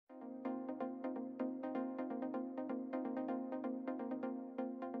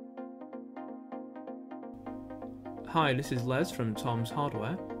Hi, this is Les from Tom's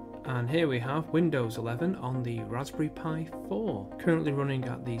Hardware, and here we have Windows 11 on the Raspberry Pi 4, currently running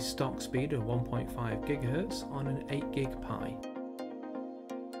at the stock speed of 1.5 GHz on an 8GB Pi.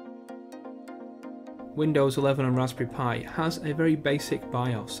 Windows 11 on Raspberry Pi has a very basic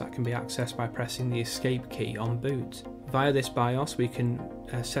BIOS that can be accessed by pressing the escape key on boot. Via this BIOS we can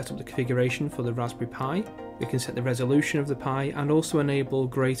set up the configuration for the Raspberry Pi, we can set the resolution of the Pi and also enable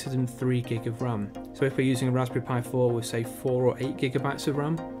greater than 3GB of RAM. So if we're using a Raspberry Pi 4 with say 4 or 8GB of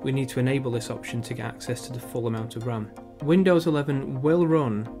RAM, we need to enable this option to get access to the full amount of RAM. Windows 11 will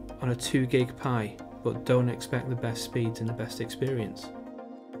run on a 2GB Pi, but don't expect the best speeds and the best experience.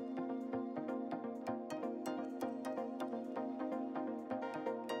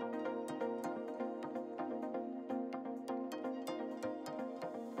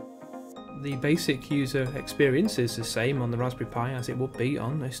 The basic user experience is the same on the Raspberry Pi as it would be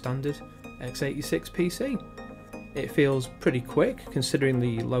on a standard x86 PC. It feels pretty quick considering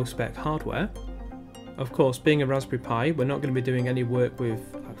the low spec hardware. Of course, being a Raspberry Pi, we're not going to be doing any work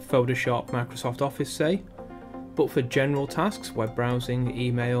with Photoshop, Microsoft Office say, but for general tasks, web browsing,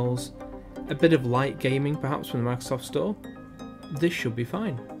 emails, a bit of light gaming perhaps from the Microsoft Store, this should be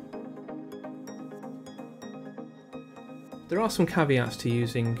fine. There are some caveats to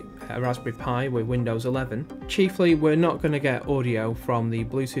using a Raspberry Pi with Windows 11. Chiefly, we're not going to get audio from the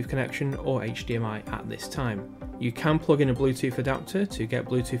Bluetooth connection or HDMI at this time. You can plug in a Bluetooth adapter to get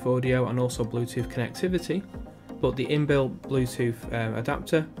Bluetooth audio and also Bluetooth connectivity, but the inbuilt Bluetooth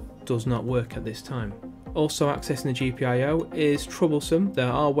adapter does not work at this time. Also, accessing the GPIO is troublesome.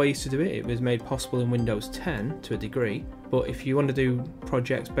 There are ways to do it. It was made possible in Windows 10 to a degree, but if you want to do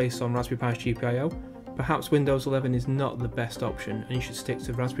projects based on Raspberry Pi's GPIO, perhaps Windows 11 is not the best option and you should stick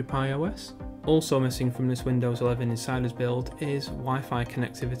to Raspberry Pi OS. Also missing from this Windows 11 Insider's build is Wi-Fi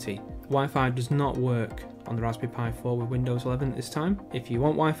connectivity. Wi-Fi does not work on the Raspberry Pi 4 with Windows 11 at this time. If you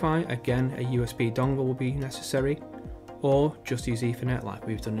want Wi-Fi, again a USB dongle will be necessary, or just use Ethernet like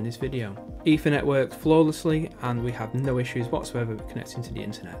we've done in this video. Ethernet works flawlessly and we have no issues whatsoever with connecting to the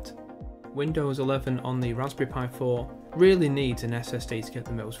internet. Windows 11 on the Raspberry Pi 4 really needs an SSD to get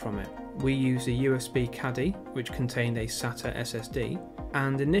the most from it. We used a USB caddy which contained a SATA SSD,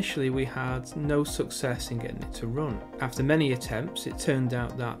 and initially we had no success in getting it to run. After many attempts, it turned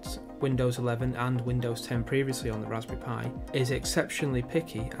out that Windows 11 and Windows 10 previously on the Raspberry Pi is exceptionally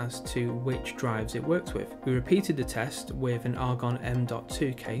picky as to which drives it works with. We repeated the test with an Argon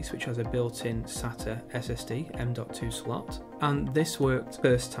M.2 case which has a built-in SATA SSD M.2 slot, and this worked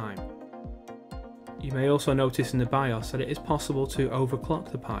first time. You may also notice in the BIOS that it is possible to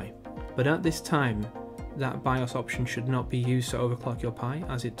overclock the Pi, but at this time that BIOS option should not be used to overclock your Pi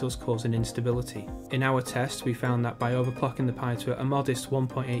as it does cause an instability. In our test we found that by overclocking the Pi to a modest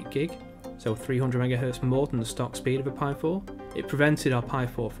 1.8 gig, so 300 MHz more than the stock speed of a Pi 4, it prevented our Pi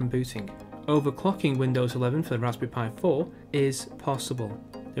 4 from booting. Overclocking Windows 11 for the Raspberry Pi 4 is possible.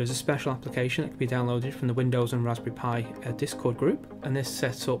 There is a special application that can be downloaded from the Windows and Raspberry Pi Discord group, and this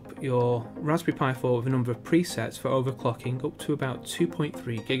sets up your Raspberry Pi 4 with a number of presets for overclocking up to about 2.3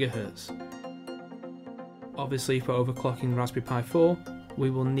 GHz. Obviously, for overclocking Raspberry Pi 4, we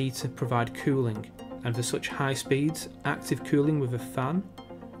will need to provide cooling, and for such high speeds, active cooling with a fan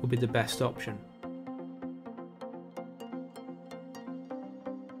will be the best option.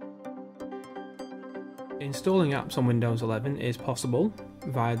 Installing apps on Windows 11 is possible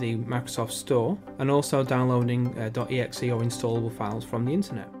via the Microsoft Store, and also downloading .exe or installable files from the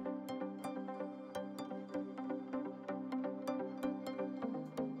internet.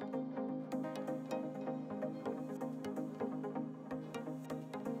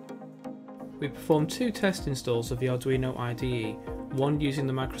 We performed 2 test installs of the Arduino IDE, one using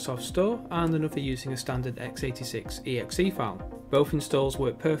the Microsoft Store and another using a standard x86 exe file. Both installs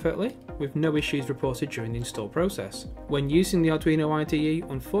worked perfectly, with no issues reported during the install process. When using the Arduino IDE,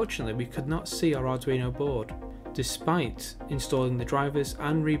 unfortunately we could not see our Arduino board, despite installing the drivers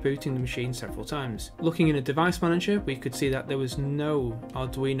and rebooting the machine several times. Looking in a device manager, we could see that there was no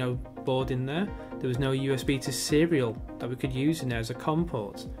Arduino board in there. There was no USB to serial that we could use in there as a COM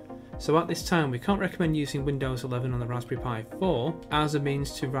port. So at this time we can't recommend using Windows 11 on the Raspberry Pi 4 as a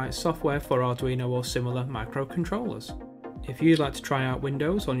means to write software for Arduino or similar microcontrollers. If you'd like to try out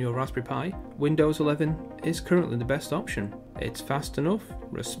Windows on your Raspberry Pi, Windows 11 is currently the best option. It's fast enough,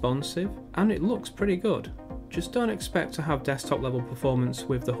 responsive, and it looks pretty good. Just don't expect to have desktop level performance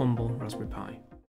with the humble Raspberry Pi.